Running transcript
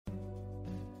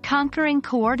Conquering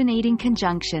coordinating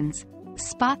conjunctions.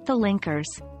 Spot the linkers.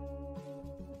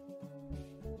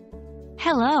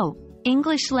 Hello,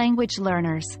 English language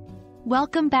learners.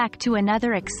 Welcome back to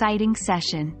another exciting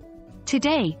session.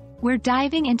 Today, we're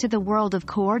diving into the world of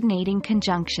coordinating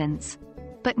conjunctions.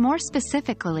 But more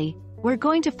specifically, we're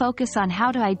going to focus on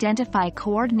how to identify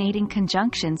coordinating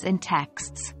conjunctions in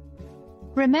texts.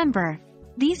 Remember,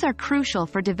 these are crucial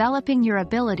for developing your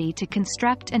ability to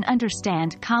construct and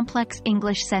understand complex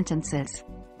English sentences.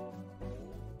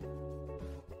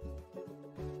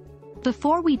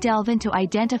 Before we delve into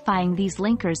identifying these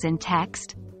linkers in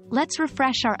text, let's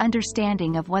refresh our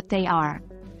understanding of what they are.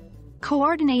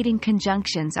 Coordinating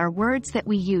conjunctions are words that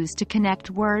we use to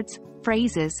connect words,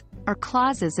 phrases, or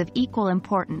clauses of equal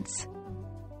importance.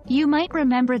 You might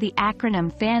remember the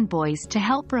acronym FANBOYS to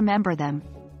help remember them.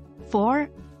 For,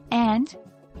 and,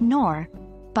 nor,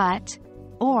 but,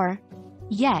 or,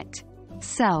 yet,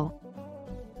 so.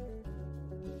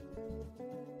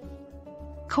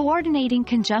 Coordinating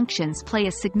conjunctions play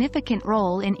a significant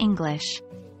role in English.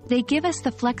 They give us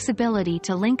the flexibility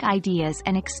to link ideas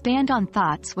and expand on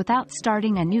thoughts without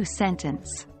starting a new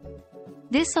sentence.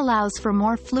 This allows for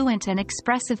more fluent and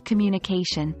expressive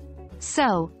communication.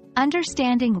 So,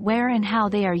 understanding where and how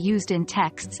they are used in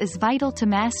texts is vital to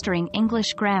mastering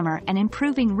English grammar and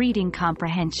improving reading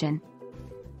comprehension.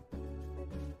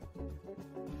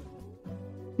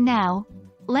 Now,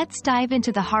 let's dive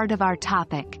into the heart of our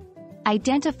topic: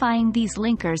 identifying these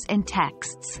linkers in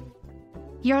texts.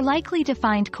 You're likely to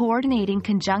find coordinating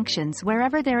conjunctions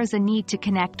wherever there is a need to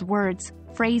connect words,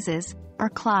 phrases, or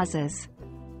clauses.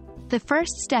 The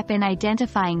first step in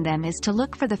identifying them is to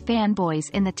look for the fanboys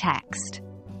in the text.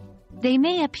 They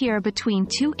may appear between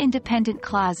two independent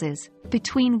clauses,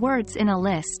 between words in a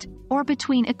list, or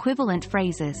between equivalent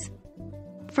phrases.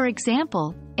 For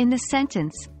example, in the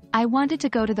sentence, "I wanted to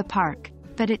go to the park,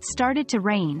 but it started to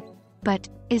rain," but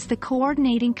is the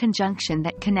coordinating conjunction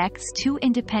that connects two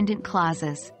independent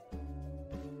clauses.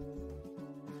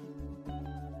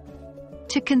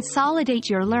 To consolidate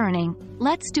your learning,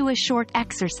 let's do a short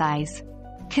exercise.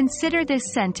 Consider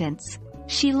this sentence: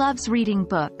 "She loves reading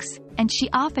books, and she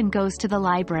often goes to the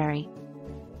library."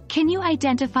 Can you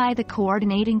identify the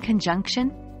coordinating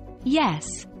conjunction?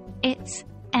 Yes, it's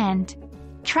and.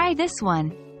 Try this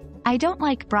one. "I don't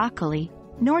like broccoli,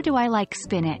 nor do I like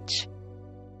spinach."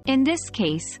 In this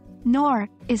case, nor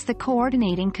is the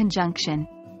coordinating conjunction.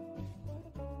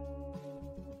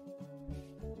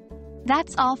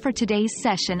 That's all for today's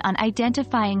session on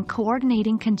identifying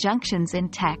coordinating conjunctions in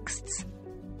texts.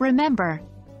 Remember,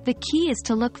 the key is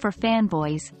to look for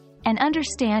fanboys and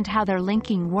understand how they're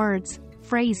linking words,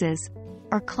 phrases,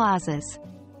 or clauses.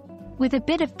 With a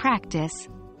bit of practice,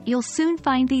 you'll soon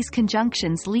find these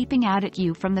conjunctions leaping out at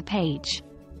you from the page.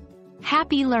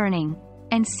 Happy learning,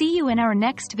 and see you in our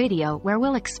next video where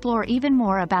we'll explore even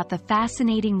more about the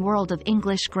fascinating world of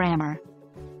English grammar.